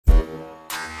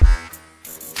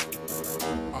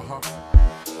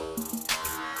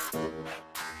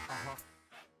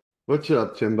What's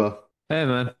up, Timbo? Hey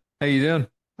man, how you doing?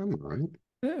 I'm all right.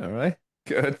 Yeah, all right.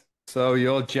 Good. So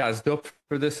you all jazzed up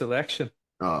for this election?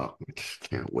 Oh, I just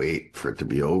can't wait for it to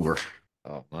be over.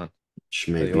 Oh man, Which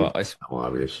tell may you be what, now,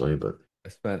 obviously, but I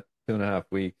spent 2.5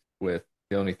 weeks with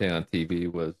the only thing on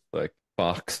TV was like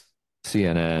Fox,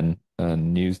 CNN,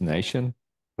 and News Nation.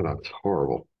 that's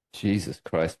horrible. Jesus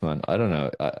Christ, man. I don't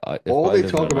know. If All I they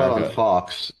lived in talk about on America,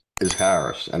 Fox is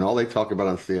Harris, and all they talk about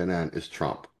on CNN is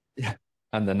Trump. yeah,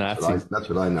 and the Nazis, That's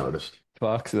what I noticed.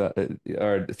 Fox or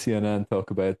CNN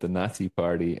talk about the Nazi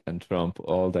Party and Trump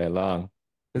all day long.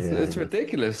 Yeah, It's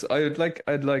ridiculous.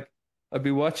 I'd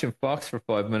be watching Fox for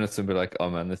 5 minutes and be like, oh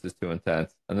man, this is too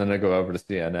intense. And then I go over to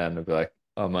CNN and be like,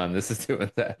 oh man, this is too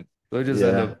intense. So I just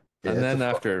end yeah, up, yeah. and It's a then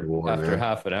fucking war, after man.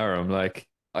 half an hour, I'm like,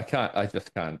 I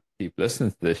just can't keep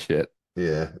listening to this shit.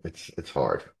 Yeah, it's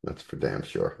hard. That's for damn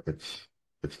sure. It's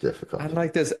difficult And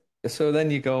like this, so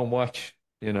then you go and watch,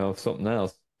 something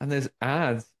else, and there's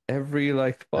ads every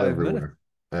like 5 minutes. everywhere,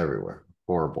 everywhere.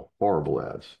 Horrible, horrible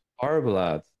ads. Horrible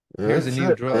ads. Yeah, Here's a that's new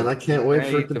it, man. drug. I You can't wait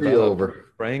for may it to be develop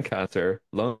over. brain cancer,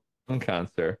 lung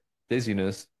cancer,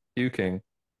 dizziness, puking,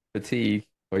 fatigue,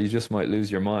 or you just might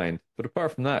lose your mind. But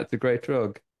apart from that, it's a great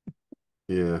drug.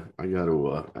 Yeah, I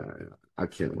gotta. I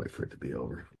can't wait for it to be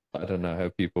over. I don't know how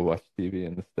people watch TV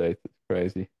in the States. It's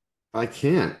crazy. I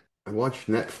can't. I watch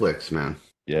Netflix, man.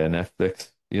 Yeah,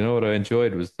 Netflix. You know what I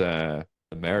enjoyed was The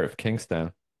Mayor of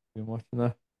Kingstown. You been watching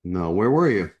that? No, where were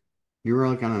you? You were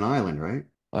like on an island, right?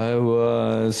 I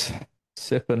was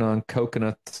sipping on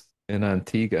coconuts in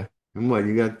Antigua. And what,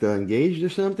 you got engaged or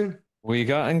something? We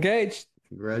got engaged.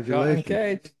 We got Congratulations.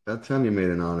 engaged. That time you made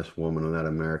an honest woman of that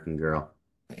American girl.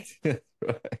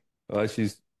 Right. Well,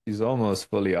 she's almost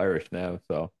fully Irish now,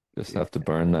 so just have to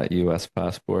burn that US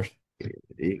passport.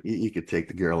 You could take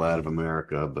the girl out of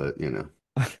America, but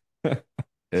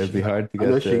It'd be hard to I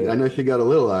know get I the. know she got a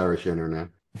little Irish in her now.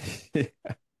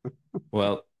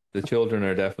 Well, the children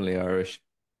are definitely Irish,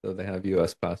 so they have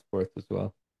US passports as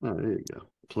well. Oh, there you go.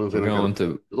 As long as they We're don't gotta going pay,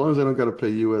 to. as long as they don't gotta pay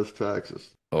U.S.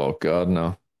 taxes. Oh God,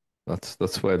 no.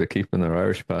 That's why they're keeping their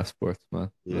Irish passports,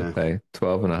 man. They Yeah, pay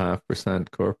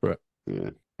 12.5% corporate.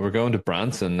 yeah. We're going to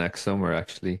Branson next summer,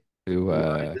 actually. To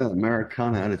Right. Yeah,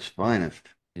 Americana at its finest.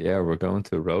 Yeah, we're going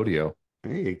to a rodeo.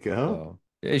 There you go. So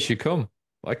yeah, you should come.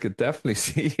 I could definitely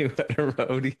see you at a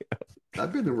rodeo.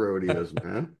 I've been to rodeos,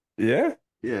 man. Yeah.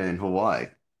 Yeah, in Hawaii.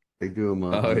 They do them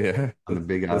Oh yeah. on the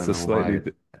big That's island a of Hawaii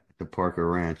slightly at the Parker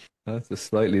Ranch. that's a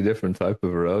slightly different type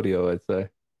of a rodeo, I'd say.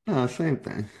 No, same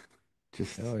thing.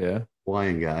 Just Oh yeah.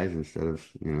 Hawaiian guys instead of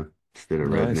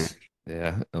redneck. Nice.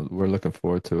 Yeah, we're looking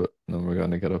forward to it. And then we're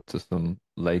going to get up to some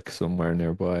lake somewhere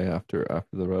nearby after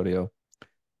the rodeo.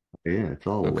 Yeah, it's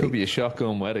So all it could late. be a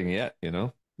shotgun wedding yet.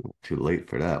 Too late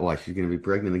for that. Why, she's gonna be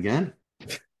pregnant again?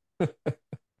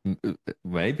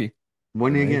 Maybe,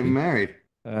 When are you getting maybe. married?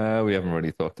 We haven't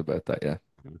really talked about that yet.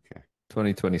 Okay.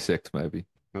 2026 maybe.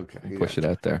 Okay. We'll push it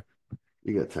out there.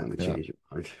 You got time to Yeah. change your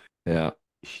mind. Yeah.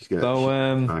 She's So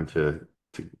got time to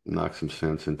knock some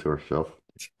sense into herself.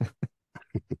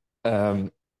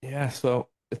 um yeah, so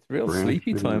it's real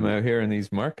sleepy time Branson. out here in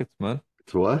these markets, man.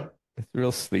 It's what? It's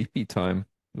real sleepy time.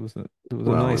 It was a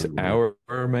Well, nice hour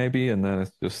maybe, and then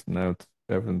it's just now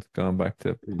everyone's gone back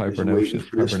to just waiting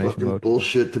for this hibernation fucking mode.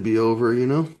 bullshit to be over.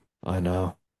 I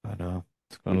know, I know.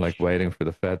 It's kind of like Which, waiting for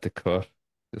the Fed to cut.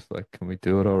 Just like, can we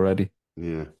do it already?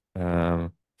 yeah.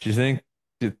 Do you think?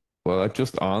 Well,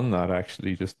 just on that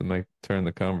actually, just to make turn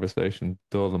the conversation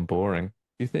dull and boring.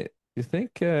 Do you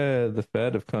think the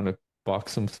Fed have kind of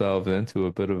boxed themselves into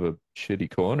a bit of a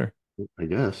shitty corner? I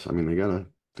guess. I mean,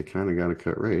 they kind of gotta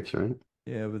cut rates, right?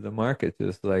 Yeah, but the market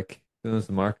just like as soon as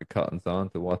the market cottons on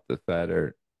to what the Fed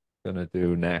are gonna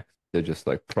do next, they just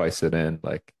like price it in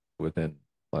like within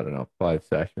I don't know 5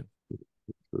 sessions. It's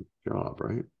a job,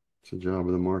 right? It's a job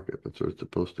of the market. That's what it's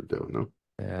supposed to do, no?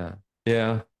 Yeah,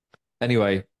 yeah.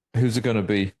 Anyway, who's it gonna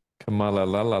be? Kamala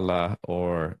la la la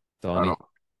or I Donnie? don't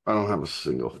I don't have a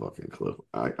single fucking clue.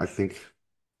 I think,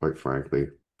 quite frankly,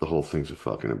 the whole thing's a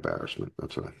fucking embarrassment.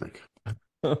 That's what I think.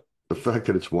 The fact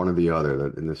that it's one or the other,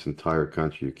 that in this entire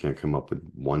country you can't come up with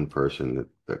one person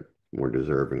that more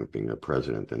deserving of being a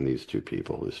president than these two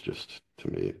people is just, to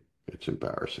me, it's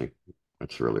embarrassing.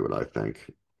 That's really what I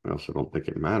think. I also don't think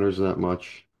it matters that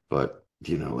much, but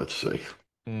let's see.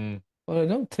 Well, I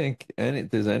don't think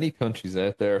there's any countries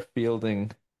out there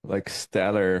fielding like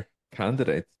stellar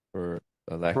candidates for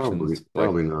Probably, elections like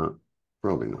probably not.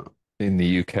 Probably not. in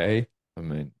the UK. I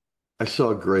mean, I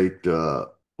saw a great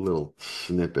little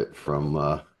snippet from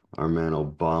our man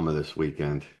Obama this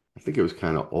weekend. I think it was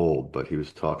kind of old, but he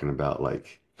was talking about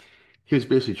like he was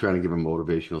basically trying to give a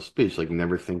motivational speech, like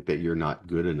never think that you're not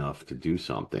good enough to do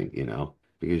something,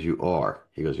 because you are.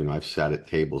 He goes, I've sat at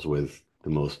tables with the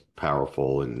most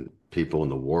powerful and people in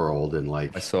the world, and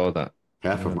I like saw that.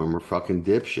 half of Yeah, them are fucking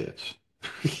dipshits.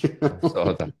 You I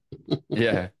saw know? that.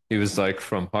 Yeah, he was like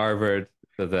from Harvard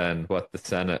to then what the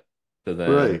Senate to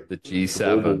Right. then the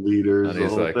Global G7, leaders, and the he's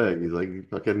whole like, thing. He's like,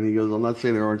 fucking, he goes, I'm not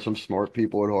saying there aren't some smart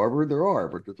people at Harvard. There are,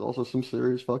 but there's also some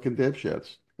serious fucking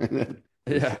dipshits. And then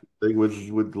it's the yeah, thing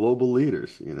with global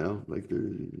leaders, like they're,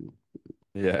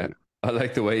 yeah. I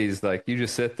like the way he's like, you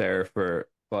just sit there for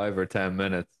 5 or 10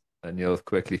 minutes, and you'll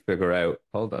quickly figure out,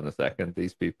 hold on a second,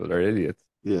 these people are idiots,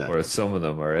 yeah, or some of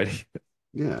them are idiots.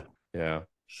 yeah. Yeah,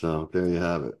 So there you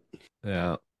have it.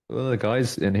 yeah. One of the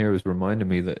guys in here was reminding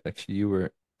me that actually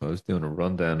I was doing a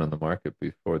rundown on the market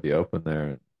before the open there,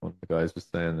 and one of the guys was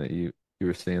saying that you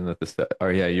were seeing that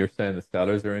or yeah, you're saying the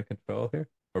sellers are in control here,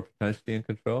 or potentially in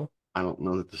control. I don't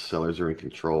know that the sellers are in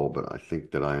control, but I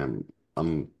think that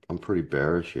I'm pretty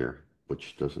bearish here,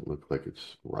 which doesn't look like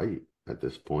it's right at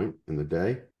this point in the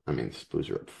day. I mean, Spurs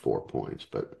are up 4 points,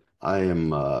 but I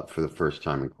am for the first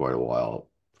time in quite a while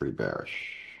pretty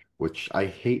bearish, which I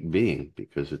hate being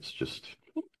because it's just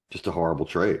a horrible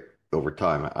trade over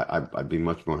time. I'd be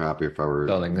much more happy if I were.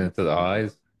 Selling into the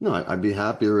highs. No, I'd be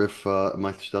happier if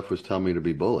my stuff was telling me to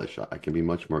be bullish. I can be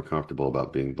much more comfortable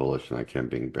about being bullish than I can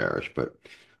being bearish. But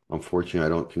unfortunately, I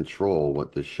don't control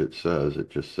what this shit says. It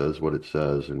just says what it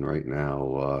says. And right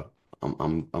now,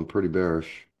 I'm pretty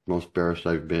bearish. Most bearish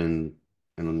I've been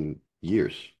in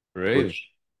years. Really?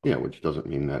 Which, yeah, which doesn't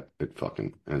mean that it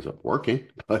fucking ends up working,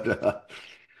 but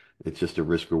it's just a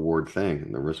risk reward thing.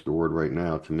 And the risk reward right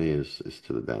now to me is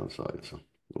to the downside. So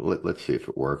let's see if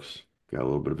it works. Got a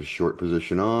little bit of a short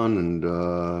position on, and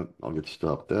I'll get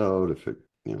stopped out if it,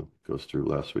 goes through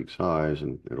last week's highs,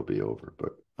 and it'll be over.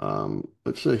 But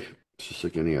let's see. It's just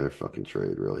like any other fucking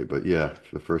trade, really. But yeah,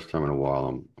 for the first time in a while,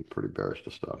 I'm pretty bearish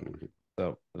to stock market.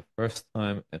 So for the first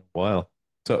time in a while.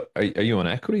 So are you on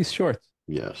equities shorts?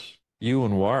 Yes. You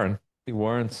and Warren. See,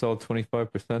 Warren sold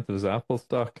 25% of his Apple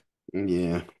stock,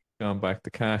 Yeah, gone back to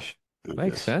cash. I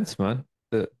Makes guess. sense, man.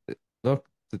 Look,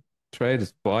 the trade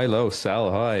is buy low,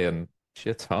 sell high, and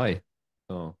shit's high.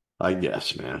 So I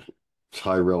guess, man. It's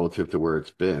high relative to where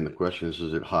it's been. The question is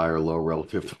it high or low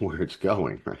relative to where it's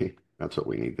going, right? That's what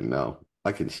we need to know.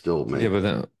 I can still yeah, make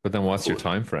but then what's your bullish.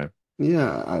 time frame?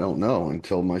 Yeah, I don't know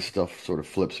until my stuff sort of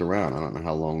flips around. I don't know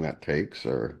how long that takes,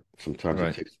 or sometimes it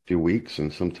Right. takes a few weeks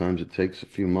and sometimes it takes a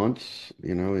few months.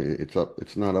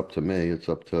 It's not up to me. It's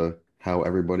up to how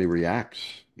everybody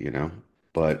reacts.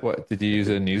 But What did you if use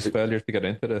it, a if news it, failure to get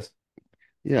into this?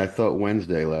 yeah, I thought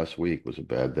Wednesday last week was a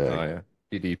bad day. Oh yeah,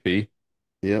 GDP.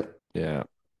 Yep, Yeah,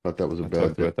 thought that was a I bad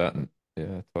talked day. about that in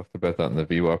yeah, I talked about that in the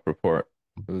VWAP report.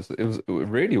 It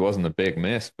really wasn't a big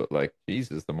miss, but like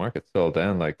Jesus, the market fell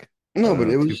down like I No, don't but know,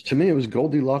 it two. was to me it was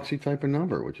Goldilocks type of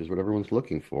number, which is what everyone's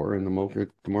looking for, and the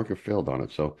market failed on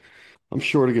it. So I'm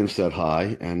short against that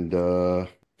high, and if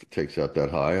it takes out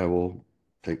that high, I will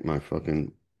take my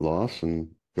fucking loss and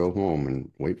go home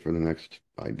and wait for the next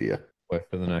idea. Wait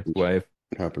for the next Which wave.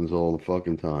 happens all the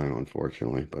fucking time,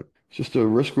 unfortunately. But it's just a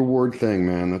risk reward thing,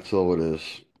 man. That's all it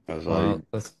is. As I Well,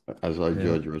 that's as I yeah.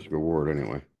 judge risk reward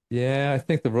anyway. Yeah, I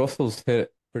think the Russell's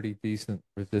hit pretty decent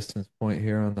resistance point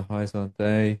here on the highs on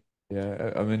day.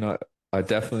 Yeah, I mean, I'd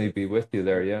definitely be with you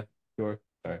there. Yeah, sure.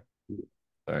 Sorry,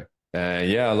 sorry.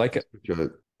 Yeah, I like it. Such a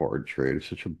hard trade. It's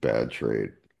such a bad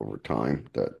trade over time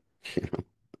that you know.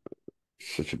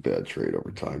 Such a bad trade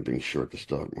over time being short the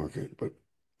stock market, but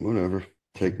whatever.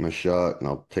 Take my shot and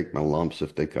I'll take my lumps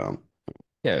if they come.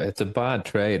 Yeah, it's a bad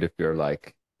trade if you're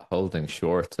like holding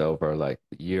shorts over like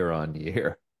year on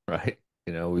year, right?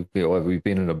 We've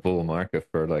been in a bull market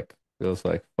for like feels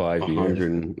like 5 years.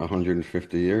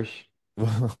 150 years.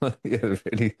 Yeah,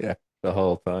 really, yeah, the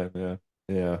whole time, yeah,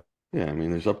 yeah, Yeah, I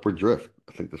mean, there's upward drift.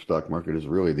 I think the stock market is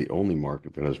really the only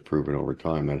market that has proven over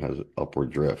time that has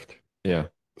upward drift. yeah,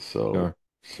 So sure.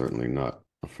 certainly not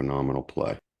a phenomenal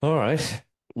play. All right.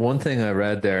 One thing I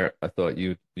read there, I thought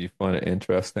you find it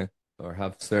interesting, or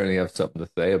certainly have something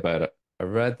to say about it. I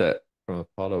read that from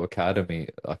Apollo Academy.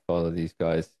 I follow these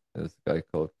guys. There's a guy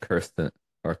called Kirsten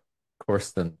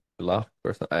Block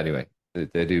or something. Anyway,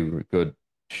 they do good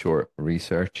short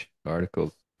research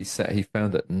articles. He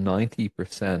found that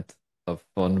 90% of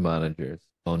fund managers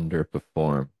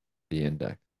underperform the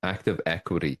index. Active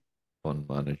equity fund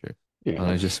managers. Yeah, And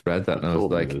I just read that and I that's was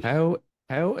all it like, is.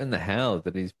 how in the hell do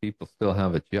these people still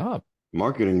have a job?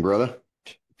 Marketing, brother.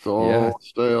 It's Yeah. all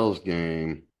sales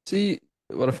game. See,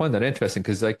 what I find that interesting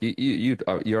because like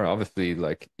you're obviously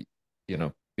like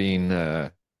being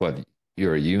well,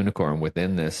 you're a unicorn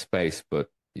within this space, but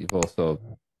you've also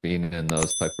been in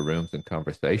those type of rooms and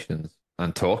conversations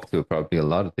and talked to probably a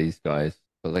lot of these guys.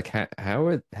 But like, how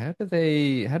do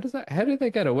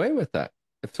they get away with that?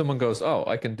 If someone goes, oh,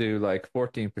 I can do like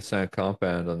 14%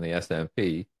 compound on the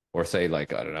S&P, or say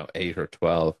like, I don't know, 8 or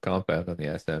 12 compound on the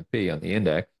S&P on the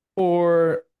index,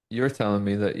 or you're telling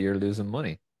me that you're losing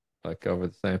money like over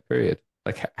the same period.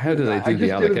 Like, how do they I do the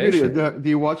just did a video. allocation? Do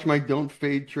you watch my don't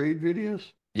fade trade videos?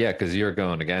 Yeah, because you're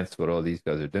going against what all these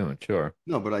guys are doing. Sure.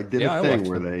 No, but I did a Yeah, I thing watched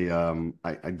where them.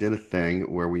 I did a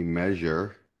thing where we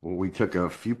measure, well, we took a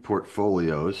few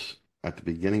portfolios at the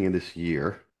beginning of this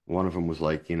year. One of them was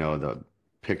like, the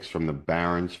picks from the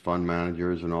Barron's fund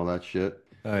managers and all that shit.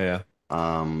 Oh yeah.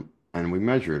 And we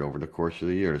measure it over the course of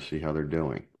the year to see how they're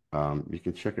doing. You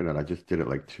can check it out. I just did it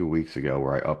like 2 weeks ago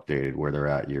where I updated where they're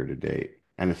at year to date.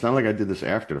 And it's not like I did this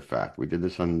after the fact. We did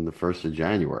this on the 1st of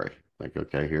January. Like,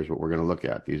 okay, here's what we're going to look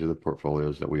at. These are the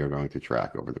portfolios that we are going to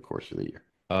track over the course of the year.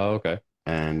 Oh, okay.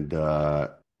 And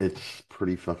it's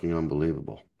pretty fucking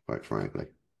unbelievable, quite frankly.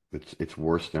 It's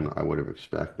worse than I would have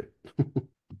expected.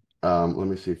 Let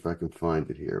me see if I can find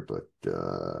it here, but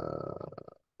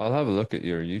I'll have a look at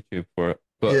your YouTube for it.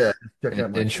 But yeah, check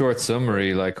out my in short portfolio.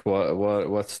 summary, like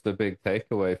what's the big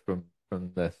takeaway from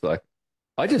this? Like,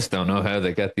 I just don't know how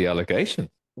they get the allegations.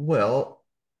 Well,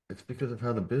 it's because of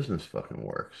how the business fucking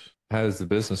works. How does the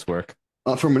business work?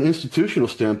 From an institutional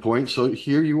standpoint, so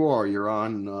here you are, you're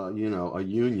on, a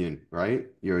union, right?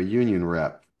 You're a union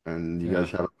rep, and you Yeah.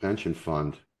 guys have a pension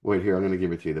fund. Wait, here, I'm going to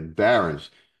give it to you. The Barron's.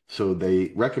 So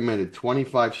they recommended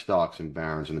 25 stocks in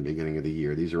Barron's in the beginning of the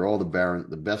year. These are all the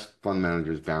best fund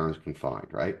managers Barron's can find,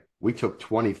 right? We took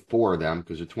 24 of them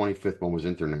because the 25th one was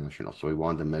international, so we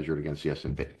wanted to measure it against the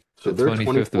S&P. So The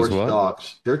 25th was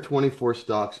what? their 24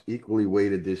 stocks equally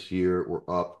weighted this year were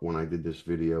up when I did this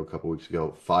video a couple weeks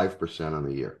ago, 5% on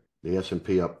the year. The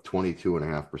S&P up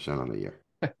 22.5% on the year.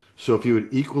 So if you had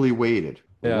equally weighted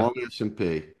Yeah. long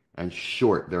S&P and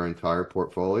short their entire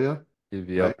portfolio, You'd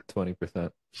be right? up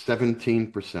 20%.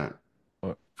 17%. Or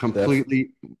that's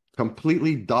Completely,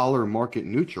 completely dollar market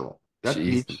neutral. That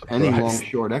beats Jesus any long Christ.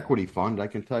 short equity fund, I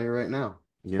can tell you right now.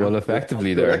 Well, Those long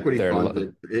effectively short equity they're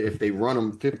funds, if they run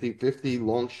them 50-50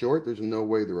 long short, there's no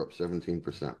way they're up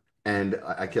 17%. And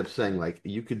I kept saying, like,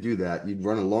 you could do that. You'd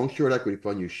run a long short equity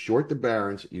fund, you short the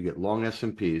Barron's, you get long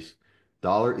S&Ps,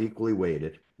 dollar equally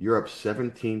weighted. You're up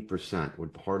 17%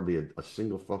 with hardly a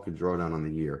single fucking drawdown on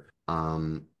the year.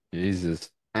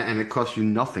 Jesus. And it costs you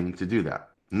nothing to do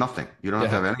that. Nothing. You don't have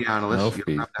to Yeah. have any No analysts. You don't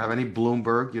fees. have to have any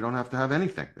Bloomberg. You don't have to have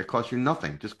anything. It costs you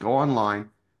nothing. Just go online,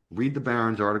 read the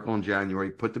Barron's article in January,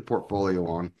 put the portfolio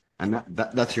on, and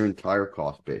that's your entire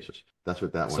cost basis. That's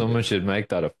what that one did. Someone should make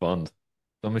that a fund.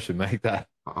 Someone should make that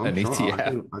I'm an trying.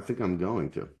 ETF. I think I'm going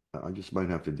to. I just might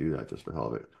have to do that just for hell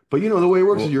of it. But the way it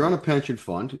works is Well, you're on a pension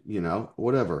fund,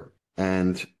 whatever,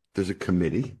 and there's a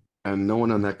committee, and no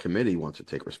one on that committee wants to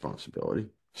take responsibility.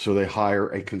 So they hire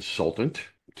a consultant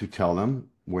to tell them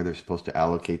where they're supposed to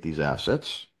allocate these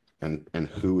assets and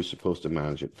who is supposed to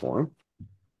manage it for them.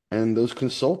 And those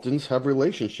consultants have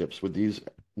relationships with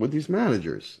these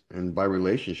managers. And by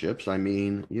relationships, I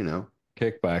mean,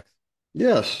 kickbacks.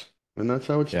 yes, and that's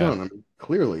how it's Yeah. done. I mean,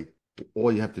 clearly,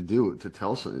 all you have to do to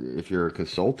tell some, if you're a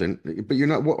consultant, but you're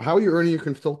not, how are you earning your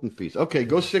consultant fees? Okay,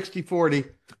 go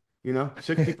 60-40,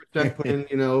 60% put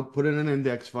in, put in an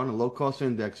index fund, a low cost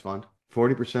index fund,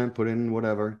 40% put in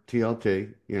whatever,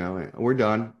 TLT, we're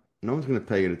done. No one's going to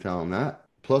pay you to tell them that.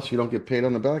 Plus, you don't get paid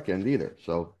on the back end either.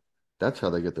 So that's how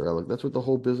they get their, that's what the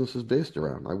whole business is based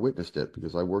around. I witnessed it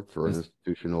because I worked for an It's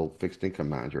institutional fixed income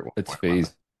manager at one it's point in my life.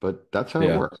 fees. But that's how it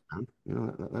Yeah. works,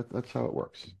 man. That's how it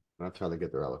works. That's how they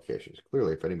get their allocations.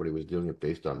 Clearly, if anybody was doing it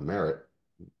based on merit,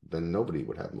 then nobody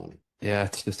would have money. Yeah,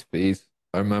 it's just fees.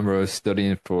 I remember I was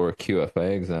studying for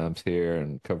QFA exams here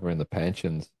and covering the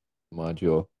pensions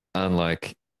module. And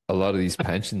like a lot of these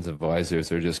pensions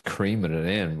advisors are just creaming it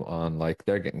in on like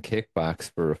they're getting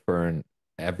kickbacks for referring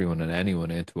everyone and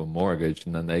anyone into a mortgage.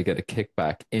 And then they get a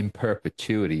kickback in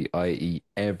perpetuity, i.e.,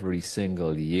 every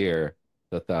single year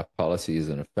that that policy is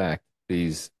in effect.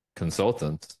 These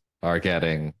consultants are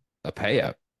getting a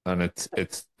payout. And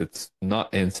it's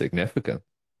not insignificant.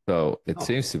 So it No,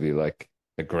 seems to be like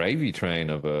a gravy train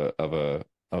of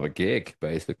a gig,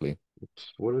 basically.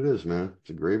 it's what it is, man.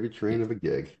 It's a gravy train of a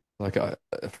gig. Like a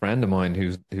friend of mine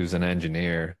who's an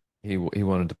engineer, he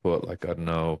wanted to put like I don't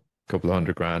know a couple of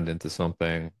hundred grand into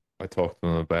something. I talked to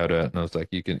him about it, and I was like,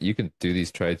 you can do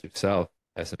these trades yourself,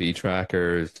 S&P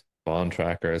trackers, bond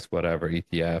trackers, whatever,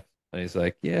 ETF. And he's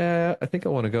like, yeah, I think I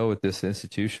want to go with this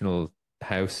institutional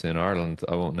house in Ireland.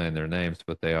 I won't name their names,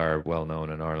 but they are well known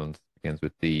in Ireland. Begins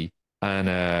with D.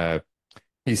 And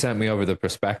he sent me over the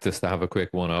prospectus to have a quick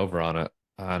one over on it.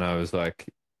 And I was like,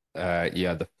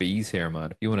 yeah, the fees here,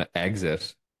 man. If you want to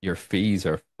exit, your fees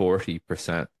are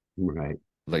 40%. Right.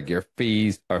 Like your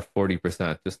fees are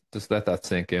 40%. Just let that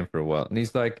sink in for a while. And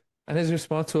he's like, and his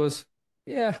response was,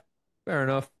 yeah, fair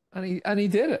enough. And he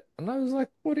did it. And I was like,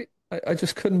 I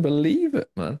just couldn't believe it,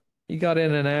 man. He got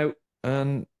in and out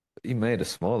and he made a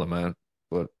small amount,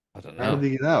 but I don't How did know. they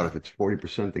get out if it's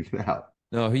 40% to get out?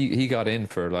 No, he got in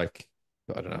for like,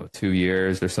 I don't know, 2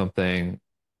 years or something,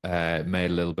 made a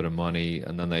little bit of money,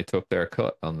 and then they took their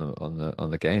cut on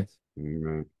the gains.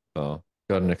 Right. So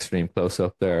got an extreme close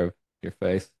up there of your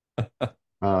face.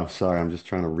 Oh, sorry, I'm just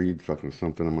trying to read fucking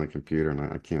something on my computer and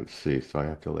I can't see, so I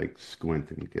have to like squint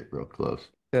and get real close.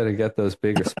 Gotta get those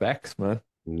bigger specs, man.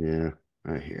 Yeah,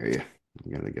 I hear you.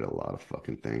 You gotta get a lot of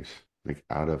fucking things. Like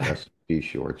out of SP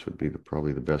shorts would be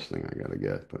probably the best thing I gotta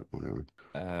get, but whatever.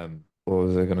 What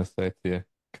was I gonna say to you?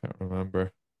 Can't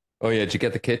remember. Oh yeah, did you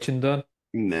get the kitchen done?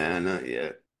 Nah, not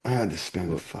yet. Well,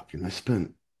 I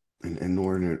spent an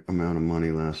inordinate amount of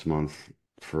money last month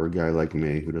for a guy like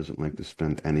me who doesn't like to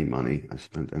spend any money. I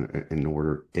spent I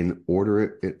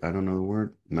don't know the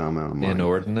word, no amount of money.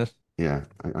 inordinate, Yeah,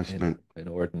 I spent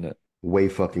inordinate. way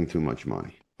fucking too much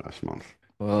money last month.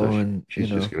 So Well, and she's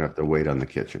just gonna have to wait on the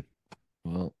kitchen.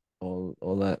 well, all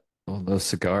those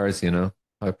cigars,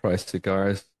 high priced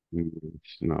cigars.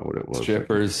 It's not what it was. Like,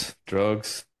 Strippers,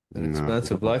 drugs, an no,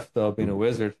 expensive lifestyle being a it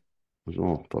wizard. was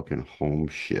all fucking home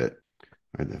shit.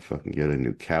 I had to fucking get a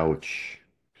new couch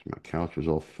 'cause my couch was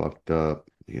all fucked up.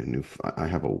 Get a I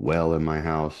have a well in my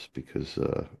house because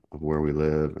of where we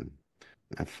live, and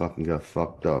that fucking got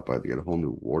fucked up. I had to get a whole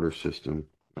new water system.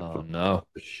 I Oh fucking no.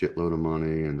 a shitload of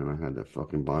money, and then I had to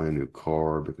fucking buy a new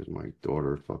car because my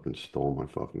daughter fucking stole my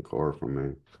fucking car from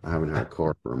me. I haven't had a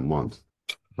car for a month.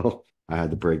 So I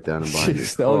had to break down and buy a She new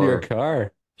stole your car.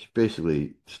 car. She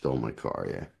basically stole my car,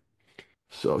 yeah.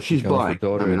 So You she's going for buying it.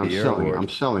 I Daughter mean, of the Year I'm award.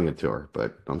 selling it to her,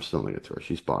 but I'm selling it to her.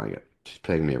 She's buying it. She's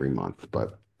paying me every month,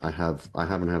 but I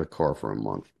haven't had a car for a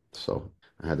month. So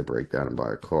I had to break down and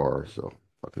buy a car. So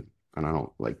fucking, and I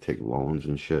don't like take loans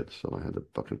and shit. So I had to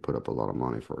fucking put up a lot of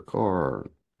money for a car.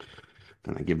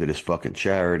 And I give to this fucking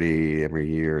charity every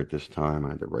year at this time. I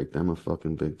had to write them a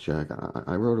fucking big check.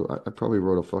 I probably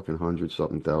wrote a fucking hundred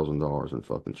something $1,000 in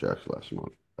fucking checks last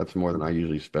month. That's more than I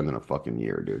usually spend in a fucking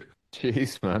year, dude.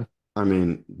 Jeez, man. I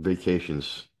mean,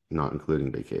 vacations, not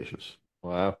including vacations.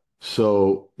 Wow.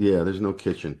 So, yeah, there's no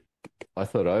kitchen. I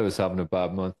thought I was having a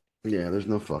bad month. Yeah, there's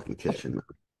no fucking kitchen, man.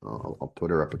 I'll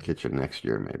put her up a kitchen next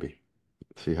year, maybe.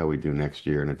 See how we do next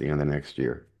year and at the end of next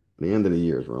year. The end of the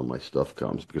year is where all my stuff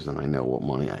comes because then I know what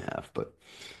money I have. But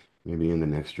maybe in the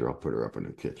next year, I'll put her up a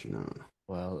new kitchen. I don't know.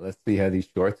 Well, let's see how these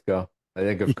shorts go. I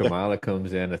think if Yeah. Kamala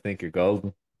comes in, I think you're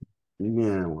golden.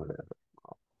 Yeah, whatever.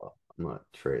 I'm not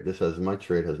trade. My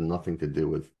trade has nothing to do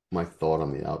with my thought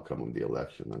on the outcome of the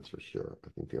election. That's for sure. I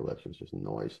think the election's just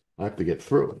noise. I have to get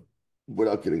through it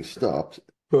without getting stopped.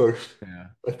 First, Yeah.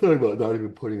 I thought about not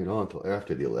even putting it on until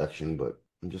after the election, but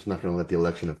I'm just not going to let the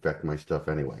election affect my stuff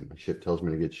anyway. My shit tells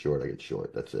me to get short, I get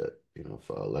short. That's it. If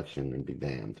election and be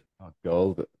damned. Oh,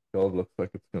 gold looks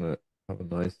like it's gonna have a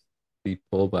nice deep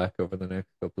pullback over the next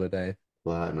couple of days.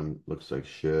 Platinum looks like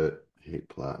shit. I hate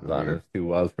platinum Platinum's here. too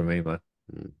wild for me, man.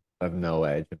 Mm. I have no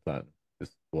edge in platinum.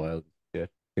 Just wild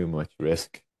shit. Too much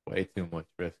risk. Way too much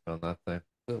risk on that thing.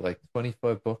 Is it like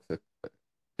 $25 a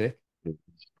stick?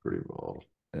 It's pretty raw.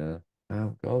 Yeah.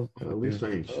 Oh, gold's Well, gonna at do. least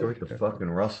I ain't Oh, short the yeah. fucking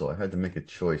Russell. I had to make a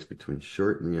choice between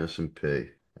shorting the S&P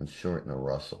and shorting the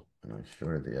Russell. And I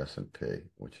shorted the S&P,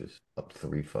 which is up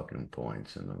 3 fucking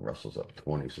points, and the Russell's up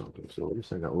 20 something. So at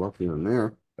least I got lucky on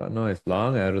there. Got nice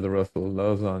long out of the Russell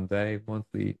lows on day.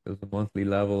 Monthly, there's a monthly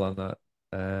level on that.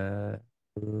 Uh,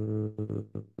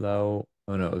 low.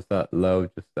 Oh no, it was that low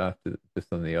just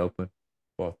on the open.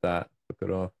 Bought that, took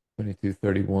it off.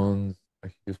 22.31s,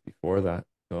 actually just before that.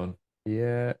 Done.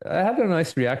 Yeah, I had a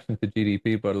nice reaction to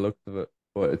GDP by the looks of it,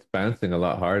 but it's bouncing a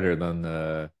lot harder than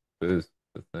booze,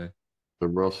 the thing. The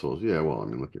Russells, yeah, well, I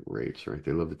mean, look at rates, right?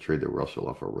 They love to trade the Russell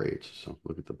off of rates. So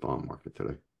look at the bond market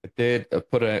today. I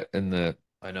put it in the,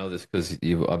 I know this because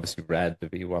you've obviously read the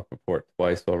VWAP report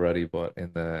twice already, but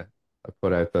I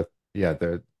put out that, yeah,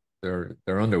 they're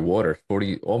underwater.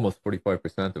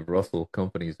 45% of Russell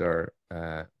companies are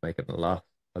making a loss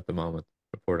at the moment,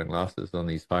 reporting losses on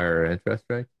these higher interest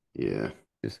rates. Yeah.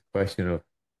 Just a question of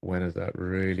when is that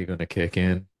really going to kick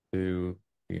in to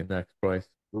the index price?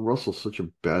 The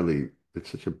it's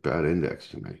such a bad index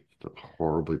to me. It's a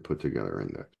horribly put together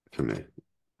index to me.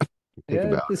 Think Yeah,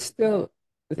 about it's it.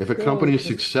 If a still company is just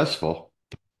successful,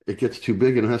 it gets too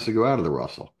big and has to go out of the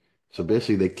Russell. So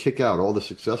basically, they kick out all the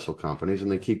successful companies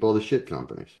and they keep all the shit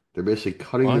companies. They're basically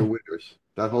cutting their Fine. winners.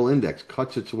 That whole index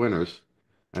cuts its winners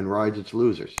and rides its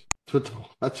losers.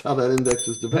 That's how that index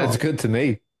is That's developed. good to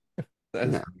me.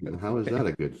 That's Yeah, I good mean, to how is me. that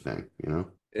a good thing, you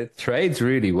know? It trades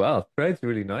really well. Trades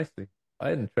really nicely. I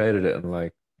hadn't traded it in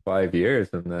like 5 years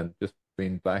and then just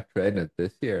been back trading it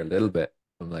this year a little bit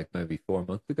from like maybe 4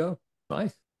 months ago.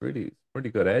 Nice. Really, it's pretty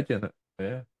good edge in it.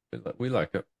 Yeah. We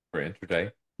like it for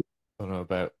intraday. Don't know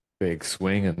about big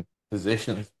swing and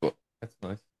positions, but that's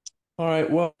nice. All right.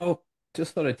 Well,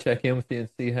 just thought I'd check in with you and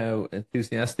see how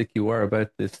enthusiastic you are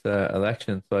about this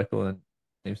election cycle, and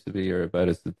seems to be you're about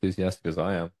as enthusiastic as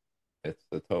I am. It's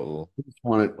a total. I just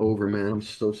want it over, man. I'm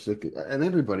so sick and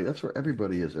everybody, that's where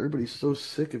everybody is. Everybody's so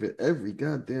sick of it. Every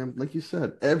goddamn, like you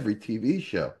said, every TV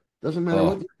show. Doesn't matter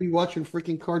what Oh, you be watching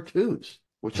freaking cartoons,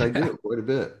 which I yeah. do quite a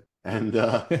bit. And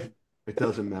it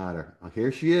doesn't matter.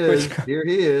 Here she Which is. Here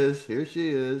he is. Here she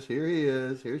is. Here he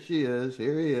is. Here she is.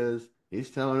 Here he is. He's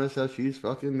telling us how she's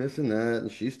fucking this and that,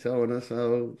 and she's telling us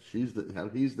how he's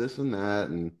this and that,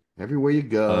 and everywhere you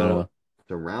I go, know.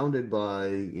 surrounded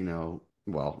by,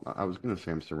 well, I was going to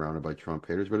say I'm surrounded by Trump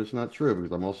haters, but it's not true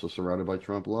because I'm also surrounded by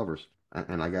Trump lovers.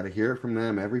 And I got to hear it from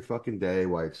them every fucking day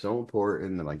why it's so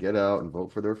important that I get out and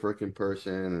vote for their freaking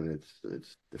person, and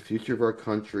it's the future of our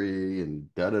country, and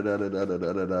da da da da da da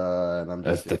da da da. And I'm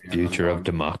just That's the sitting here and I'm future of going,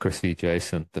 democracy,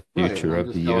 Jason. The right. And future I'm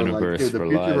of the just going like, universe dude, the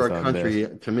future of relies our on this. country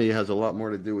to me has a lot more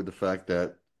to do with the fact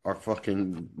that our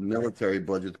fucking military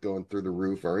budget's going through the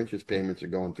roof, our interest payments are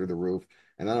going through the roof,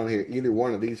 and I don't hear either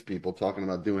one of these people talking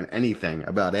about doing anything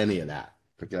about any of that.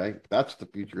 Okay? That's the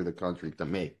future of the country to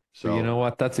me. But you So know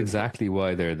what? That's it's exactly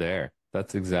why they're there.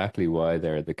 That's exactly why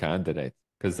they're the candidates,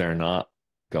 because they're not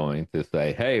going to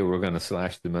say, hey, we're going to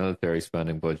slash the military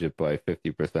spending budget by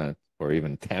 50% or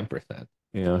even 10%.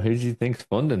 Who do you think's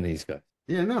funding these guys?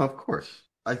 yeah, no, of course.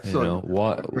 I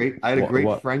had a great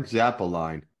What? Frank Zappa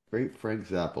line. Great Frank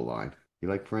Zappa line. You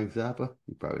like Frank Zappa?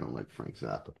 You probably don't like Frank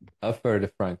Zappa. I've heard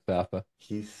of Frank Zappa.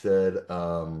 He said,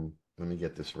 let me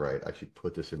get this right. I actually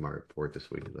put this in my report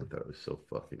this week because I thought it was so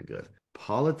fucking good.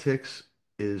 Politics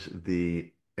is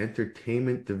the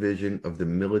entertainment division of the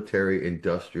military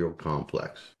industrial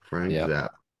complex. Frank Yeah,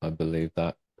 Zapp. I believe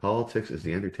that. Politics is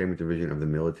the entertainment division of the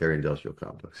military industrial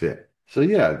complex. Yeah. So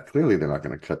yeah, clearly they're not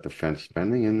going to cut defense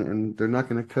spending and they're not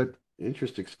going to cut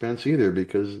interest expense either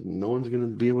because no one's going to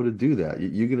be able to do that.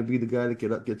 You're going to be the guy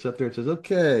that gets up there and says,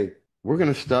 "Okay, we're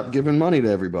going to stop giving money to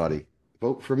everybody.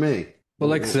 Vote for me." Well,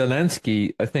 like Well,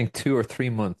 Zelensky, I think 2 or 3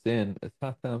 months in, is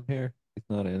that down here? He's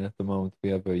not in at the moment. We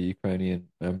have a Ukrainian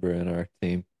member in our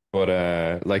team.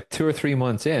 But like 2 or 3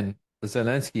 months in,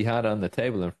 Zelensky had on the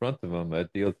table in front of him a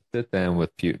deal to sit down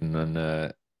with Putin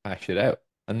and hash it out.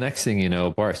 And next thing you know,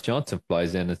 Boris Johnson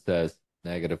flies in and says,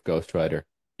 negative ghostwriter,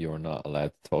 you are not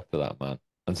allowed to talk to that man.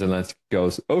 And Zelensky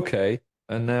goes, okay.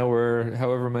 And now we're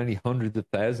however many hundreds of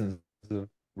thousands of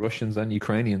Russians and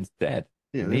Ukrainians dead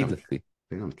yeah, they don't needlessly.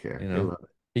 they don't care. You They know, love it.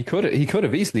 he could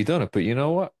have easily done it, but you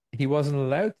know what? He wasn't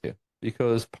allowed to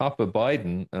because Papa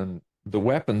Biden and the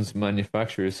weapons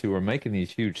manufacturers who were making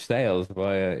these huge sales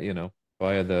via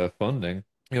the funding,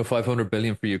 500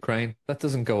 billion for Ukraine, that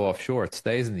doesn't go offshore. It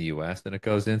stays in the US and it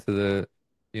goes into the,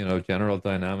 General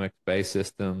Dynamics, Space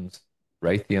Systems,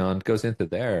 Raytheon, it goes into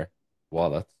their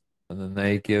wallets, and then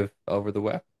they give over the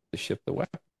weapon to ship the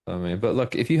weapon. I mean, but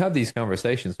look, if you have these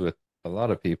conversations with a lot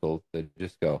of people, they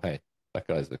just go, "Hey, that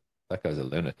guy's a that guy's a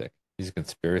lunatic. He's a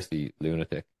conspiracy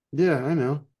lunatic." Yeah, I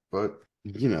know. But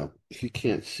if you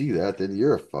can't see that, then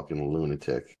you're a fucking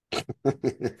lunatic.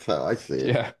 That's how I see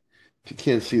it. Yeah. If you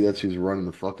can't see that's who's running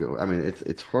the fucking, I mean,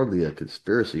 it's hardly a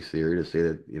conspiracy theory to say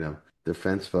that,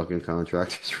 defense fucking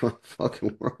contractors run the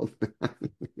fucking world, man.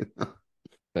 You know?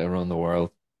 They run the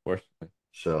world, fortunately.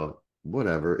 So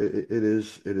whatever. It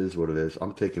is what it is.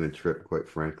 I'm taking a trip, quite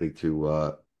frankly,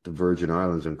 to the Virgin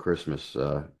Islands on Christmas.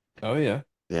 Oh yeah.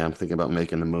 Yeah, I'm thinking about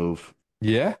making the move.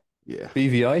 Yeah. Yeah.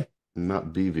 BVI.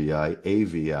 Not BVI,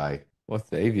 AVI, What's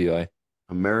the AVI?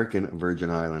 American Virgin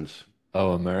Islands.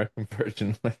 Oh, American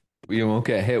Virgin. You won't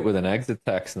get hit with an exit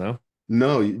tax, no?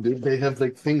 No, they have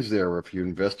like things there where if you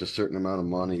invest a certain amount of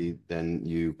money, then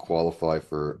you qualify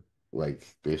for like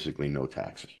basically no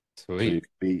taxes. So you Sweet. can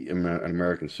be an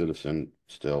American citizen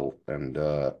still and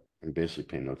basically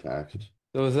pay no taxes.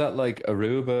 So is that like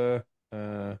Aruba?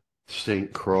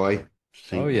 St. Croix,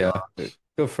 Oh St. yeah. A John's.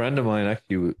 good friend of mine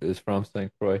actually is from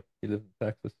St. Croix. He lives in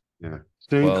Texas. Yeah.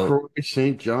 St. Well, Croix,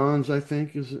 St. John's, I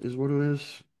think is what it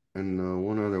is. And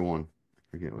one other one. I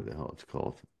forget what the hell it's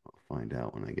called. I'll find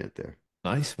out when I get there.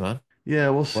 nice man. Yeah,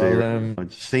 we'll see. Well, Right now,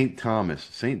 it's St. Thomas,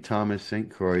 St. Thomas, St.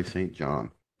 Croix, St.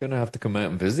 John. gonna have to come out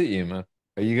and visit you, man.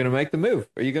 Are you gonna make the move?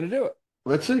 Are you gonna do it?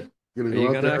 Let's see. Gonna Are go you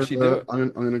out gonna there. actually do it?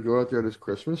 I'm gonna go out there this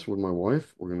Christmas with my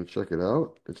wife. We're gonna check it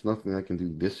out. It's nothing I can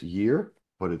do this year,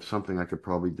 but it's something I could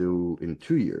probably do in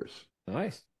 2 years.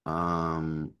 Nice.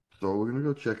 So we're gonna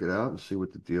go check it out and see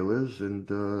what the deal is. And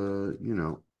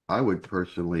I would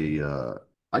personally,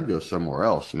 I'd go somewhere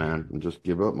else, man, and just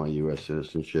give up my U.S.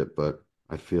 citizenship. But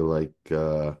I feel like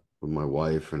with my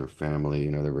wife and her family,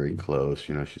 they're very close.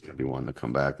 She's gonna be wanting to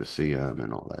come back to see them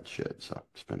and all that shit. So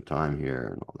spend time here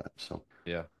and all that. So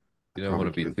Yeah. I You don't want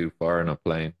probably to be give. too far in a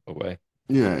plane away.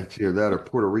 Yeah, it's either that or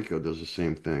Puerto Rico does the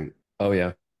same thing. Oh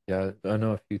yeah. Yeah, I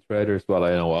know a few traders. Well,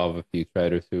 I know of a few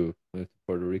traders who moved to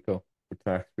Puerto Rico for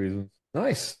tax reasons.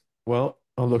 Nice. Well,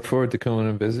 I'll look forward to coming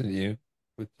and visiting you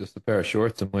with just a pair of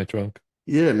shorts in my trunk.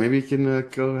 Yeah, maybe you can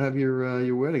go have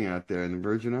your wedding out there in the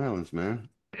Virgin Islands, man.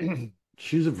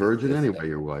 She's a virgin This, anyway,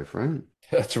 your wife, right?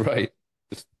 that's right.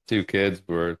 Just two kids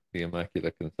were the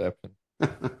Immaculate Conception,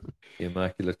 the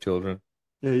Immaculate Children.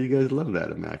 Yeah, you guys love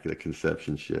that Immaculate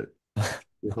Conception shit.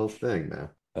 The whole thing, man.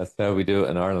 That's how we do it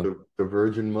in Ireland. The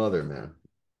Virgin Mother, man.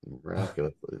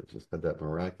 Miraculous. Just had that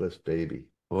miraculous baby.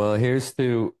 Well, here's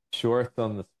to short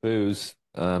on the spews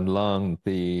and long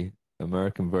the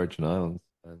American Virgin Islands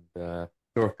and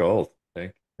short gold, I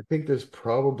think. I think there's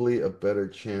probably a better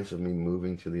chance of me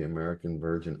moving to the American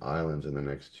Virgin Islands in the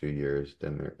next 2 years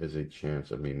than there is a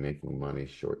chance of me making money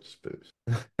short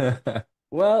spoos.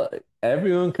 Well,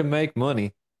 everyone can make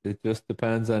money. It just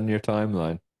depends on your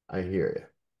timeline. I hear you,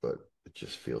 but it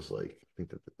just feels like I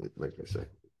think that, like I say,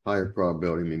 higher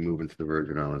probability of me moving to the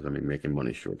Virgin Islands. I mean, making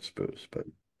money short spoos, but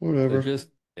They're whatever. just,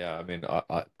 yeah, I mean,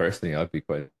 I personally, I'd be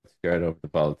quite scared of the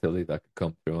volatility that could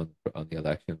come through on the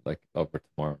election, like over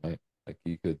tomorrow night. Like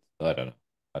you could, I don't know.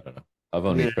 I don't know. I've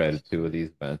only Yeah, traded it's two of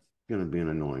these events. gonna be an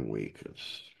annoying week.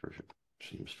 It's for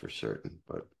seems for certain,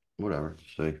 but whatever.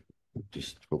 Say,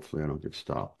 just hopefully I don't get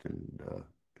stopped and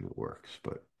it works.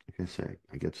 But like I say,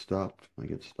 I get stopped. I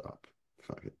get stopped.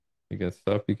 Fuck it. You get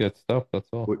stuff, you get stuff. That's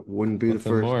all. Wouldn't be the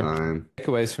Nothing first more. time.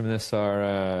 Takeaways from this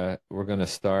are we're going to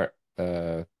start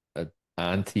an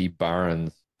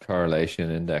anti-Barron's correlation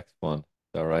index fund.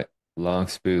 All right. Long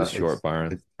spews, short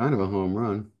Barron's, It's kind of a home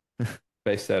run.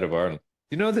 based out of Ireland.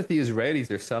 Do you know that the Israelis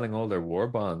are selling all their war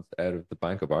bonds out of the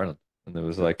Bank of Ireland? And there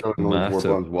was like Selling all these war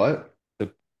massive. bonds. What?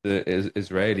 The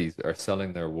Israelis are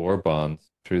selling their war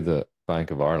bonds through the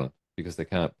Bank of Ireland because they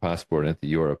can't passport into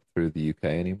Europe through the UK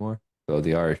anymore. So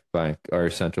the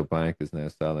Irish Central Bank is now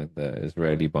selling the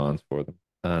Israeli bonds for them.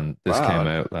 And this came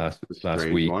Wow, out that's a last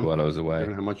strange week one. while I was away.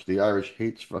 Given how much the Irish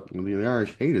hates fucking the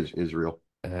Irish hate is Israel.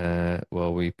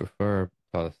 Well, we prefer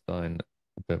Palestine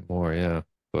a bit more, yeah.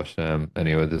 But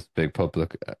anyway, there's big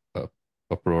public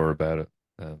uproar about it.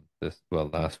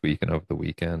 Last week and over the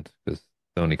weekend because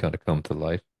it's only kind of come to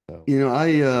light. So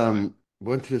I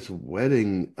went to this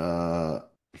wedding a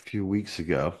few weeks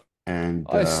ago, and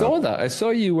I saw that. I saw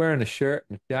you wearing a shirt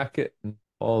and jacket and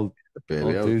all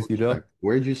baby, I was doozied looking up like,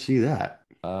 where'd you see that?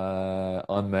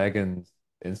 on Megan's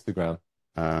Instagram.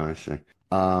 I see.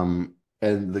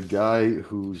 And the guy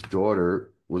whose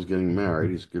daughter was getting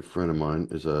married, he's a good friend of mine,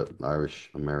 is a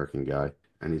Irish American guy,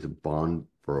 and he's a bond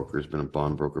broker. He's been a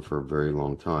bond broker for a very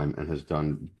long time and has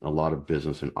done a lot of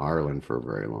business in Ireland for a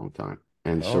very long time.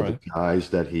 And All so the right. guys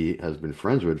that he has been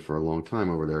friends with for a long time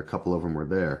over there, a couple of them were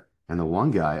there. And the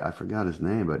one guy, I forgot his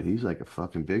name, but he's like a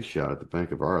fucking big shot at the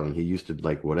Bank of Ireland. He used to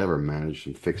like whatever manage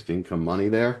some fixed income money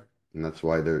there, and that's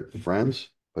why they're friends.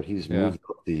 But he's Yeah. moved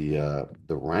up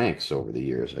the ranks over the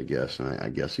years, I guess. And I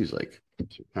guess he's like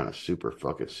some kind of super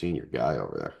fucking senior guy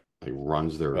over there. Like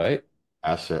runs their Right.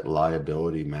 asset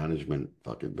liability management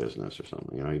fucking business or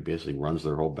something. He basically runs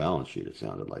their whole balance sheet, it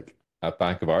sounded like. At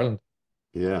Bank of Ireland.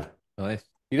 Yeah. Nice.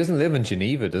 He doesn't live in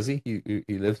Geneva, does he?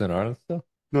 He lives in Ireland still.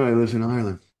 No, he lives in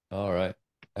Ireland. All right.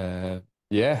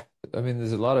 Yeah. I mean,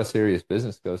 there's a lot of serious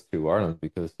business goes through Ireland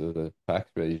because of the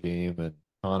tax regime and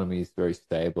economy is very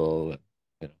stable and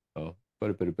so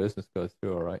quite a bit of business goes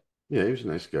through. All right. Yeah, he was a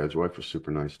nice guy. His wife was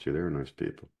super nice too. They were nice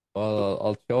people. Well,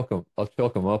 I'll chalk him. I'll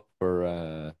chalk him up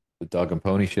for the dog and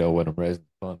pony show when I'm raising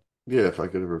the fund. Yeah, if I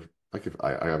could ever,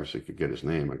 I obviously could get his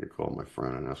name. I could call my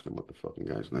friend and ask him what the fucking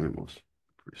guy's name was.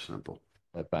 Pretty simple.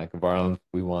 At Bank of Ireland,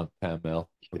 we want 10 mil.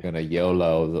 We're gonna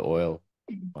YOLO the oil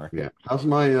Yeah. market. How's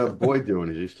my boy doing?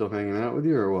 Is he still hanging out with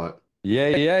you or what? Yeah,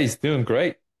 yeah, he's doing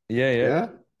great. Yeah, yeah.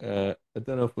 Yeah? I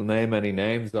don't know if we'll name any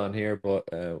names on here, but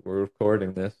we're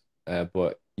recording this.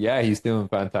 But yeah, he's doing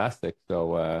fantastic.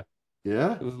 So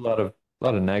Yeah? there was a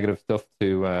lot of negative stuff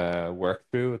to work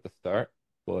through at the start,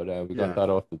 but we got Yeah. that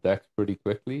off the decks pretty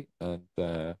quickly and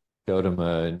showed him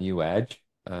a new edge,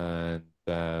 and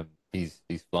he's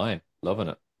flying, loving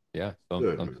it. Yeah, so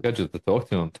Good, I'm man. scheduled to talk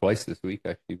to him twice this week.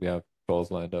 Actually, we have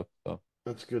calls lined up. So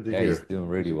That's good to yeah, he's hear. doing He's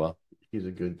really a well. he's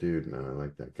a good dude, man. I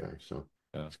like that guy. So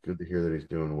Yeah, it's good to hear that he's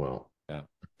doing well. yeah.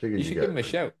 I figured You you should give guys him a would.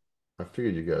 shout. I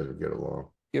figured you guys would get along.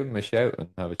 Give him a shout and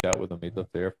have a chat with him. He'd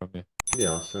love to hear from you.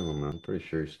 Yeah, I'll send him, man. I'm pretty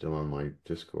sure he's still on my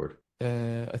Discord.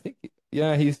 I think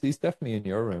yeah, he's definitely in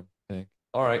your room, I think.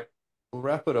 All right. We'll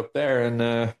wrap it up there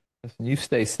and listen, you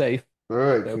stay safe. All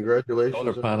right, The solar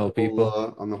congratulations panel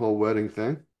people. on the whole wedding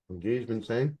thing, engagement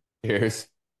thing. Cheers.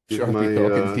 Give Sure be my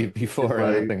talking to you give before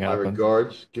anything my happens.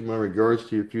 regards. Give my regards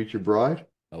to your future bride.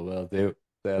 I will do.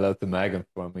 Say hello to Megan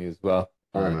for me as well.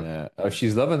 All right, And man. oh,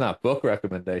 she's loving that book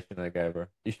recommendation I gave her.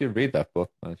 You should read that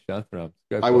book, man. Shantaram. It's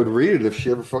a great I would book. read it if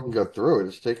she ever fucking got through it.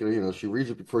 It's taken, she reads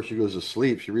it before she goes to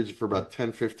sleep. She reads it for about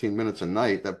 10, 15 minutes a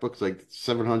night. That book's like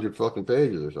 700 fucking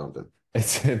pages or something.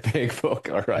 It's a big book,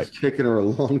 all right. It's taken her a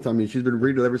long time. I mean, she's been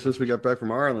reading it ever since we got back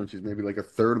from Ireland. She's maybe like a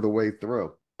third of the way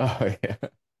through. Oh yeah.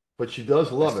 But she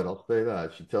does love it. I'll say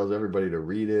that. She tells everybody to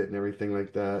read it and everything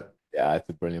like that. Yeah, it's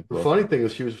a brilliant The book. funny thing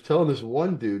is, she was telling this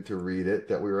one dude to read it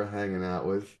that we were hanging out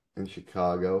with in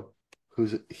Chicago,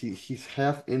 he's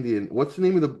half Indian. What's the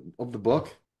name of the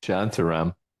book?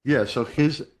 Shantaram. Yeah, so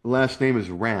his last name is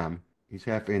Ram. He's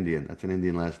half Indian. That's an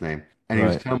Indian last name. And he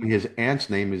was Right. telling me his aunt's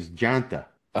name is Janta.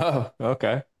 Oh,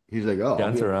 okay. He's like, oh,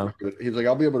 Shantaram. he's like,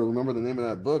 I'll be able to remember the name of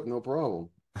that book, no problem.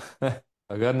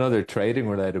 I got another trading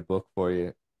related book for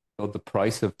you called The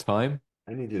Price of Time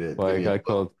I need you to by give a me a guy book.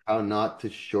 called How not to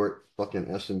short fucking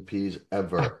S&Ps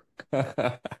ever.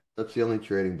 That's the only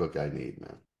trading book I need,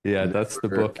 man. Yeah, that's the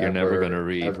Never, book you're never going to ever,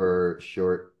 read. ever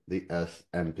short the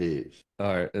S&Ps.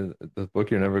 All right, the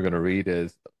book you're never going to read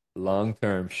is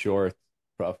Long-Term Short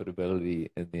Profitability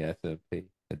in the S&P.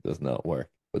 It does not work.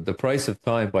 But The Price of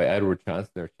Time by Edward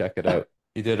Chancellor, check it out.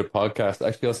 He did a podcast.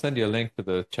 Actually, I'll send you a link to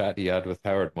the chat he had with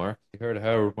Howard Marks. You heard of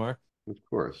Howard Marks? Of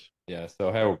course. Yeah,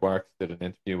 so Howard Marks did an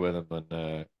interview with him,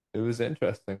 and it was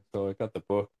interesting. So I got the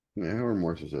book. Yeah, Howard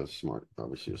Morse is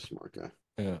obviously a smart guy.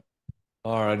 Yeah.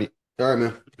 Alrighty. All right,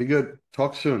 man. Be good.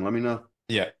 Talk soon. Let me know.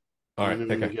 Yeah. All Let me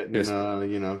right. know Take when you're care.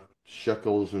 getting, Cheers.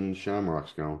 shekels and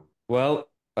shamrocks going. Well,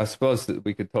 I suppose that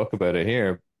we could talk about it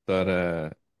here.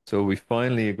 That so we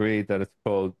finally agreed that it's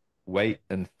called Wait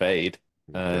and Fade,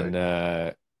 Okay.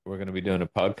 and we're going to be doing a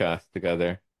podcast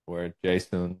together where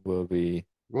Jason will be.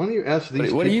 Why don't you ask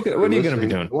these people that are What are you going to be listening?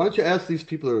 doing? Why don't you ask these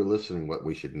people that are listening what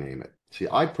we should name it? See,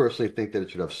 I personally think that it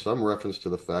should have some reference to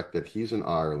the fact that he's in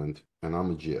Ireland and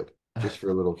I'm a Jew, just for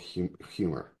a little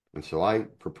humor. And so I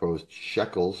proposed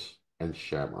shekels and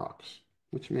shamrocks,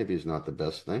 which maybe is not the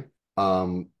best thing.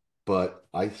 But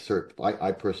I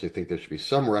personally think there should be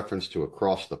some reference to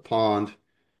across the pond,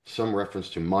 some reference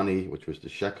to money, which was the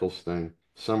shekels thing,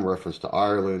 some reference to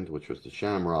Ireland, which was the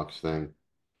shamrocks thing.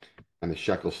 And the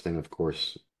shekels thing, of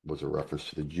course, was a reference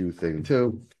to the Jew thing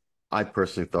too. I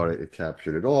personally thought it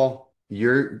captured it all.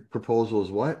 Your proposal is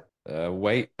what?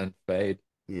 Wait and Fade.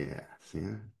 Yeah, see,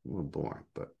 a little boring,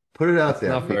 but put it out That's there,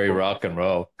 not very people. rock and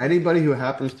roll. Anybody who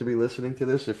happens to be listening to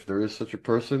this, if there is such a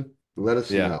person, let us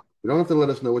Yeah. know. You don't have to let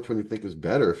us know which one you think is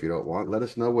better if you don't want. Let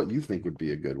us know what you think would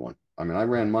be a good one. I mean, I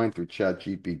ran mine through Chat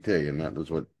GPT, and that was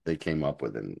what they came up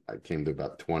with, and I came to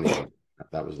about 20 of them.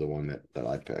 That was the one that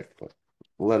I picked, but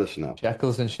let us know.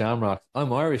 Shekels and Shamrocks.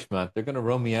 I'm Irish, man. They're going to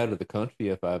run me out of the country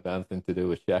if I have anything to do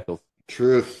with shekels.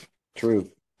 Truth,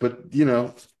 truth. But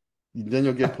then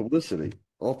you'll get publicity.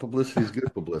 All publicity is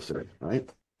good publicity, right?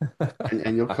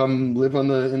 And you'll come live in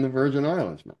the Virgin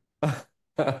Islands,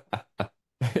 man.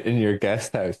 In your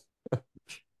guest house.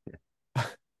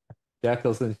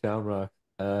 Shekels and Shamrocks.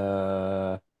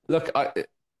 Look,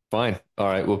 fine. All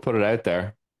right, we'll put it out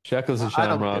there. Shekels and I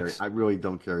don't care. Shamrocks. I really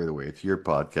don't care either way. It's your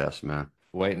podcast, man.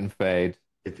 Wait and Fade.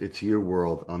 It's your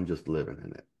world. I'm just living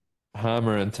in it.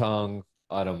 Hammer and tongs.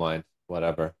 I don't mind.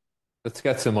 Whatever. Let's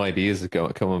get some ideas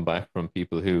coming back from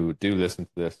people who do listen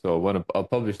to this. So I'll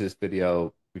publish this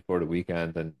video before the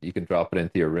weekend, and you can drop it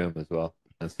into your room as well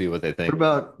and see what they What think.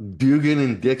 about Dugan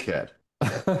and Dickhead?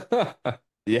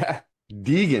 Yeah.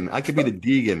 Deegan. I could be the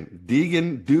Deegan.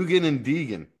 Dugan and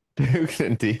Deegan. Duke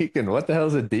and Deacon. What the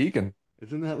hell's a Deacon?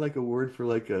 Isn't that like a word for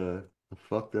like a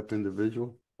fucked up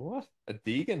individual? What? A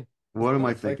Deacon? What am I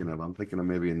Sounds like thinking of? I'm thinking of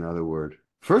maybe another word.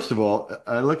 First of all,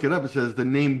 I look it up. It says the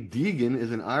name Deegan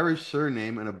is an Irish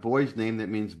surname and a boy's name that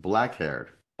means black-haired.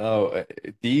 Oh,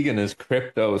 Deegan is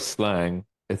crypto slang.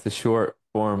 It's a short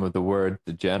form of the word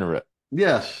degenerate.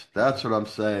 Yes, that's what I'm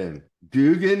saying.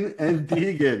 Dugan and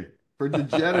Deegan for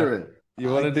degenerate. You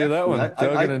want to do that one?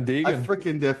 Duggan and I Deegan.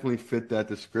 freaking definitely fit that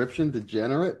description.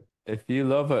 Degenerate. If you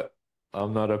love it,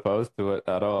 I'm not opposed to it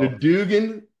at The all.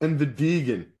 Dugan and the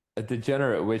Deegan. A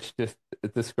degenerate, which just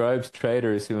it describes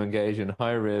traders who engage in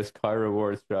high risk, high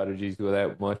reward strategies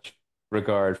without much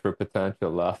regard for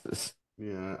potential losses.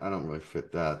 Yeah, I don't really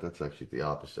fit that. That's actually the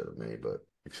opposite of me, but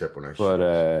except when I But short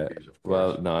CFDs, of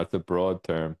well, course. no, it's a broad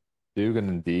term. Dugan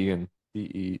and Deegan,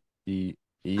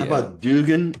 How Deegen. about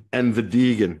Dugan and the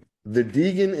Deegan? The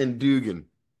Deegan and Dugan.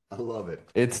 I love it.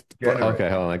 But Generate. okay,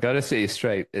 hold on. I gotta say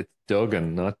straight. It's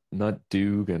Duggan, not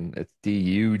Dugan. It's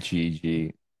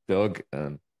Dugg. Doug,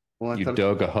 and Well, I you thought it's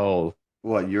dug a hole.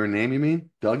 what, your name, you mean?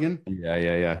 Duggan? All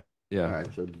Yeah. right,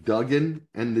 so Duggan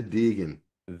and the Deegan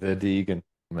The Deegan.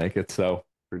 Make it so.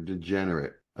 for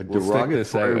degenerate. A We'll stick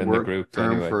this out derogatory in the work groups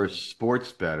term anyway. for a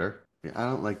sports bettor. Yeah, I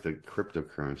don't like the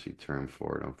cryptocurrency term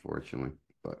for it, unfortunately,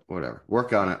 but whatever.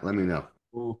 Work on it. Let me know.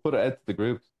 We'll put it out to the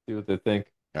groups, see what they think.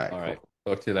 All right, All cool. right.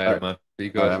 Talk to you All later, right, man.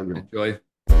 Be all right, good. have a good one. Enjoy.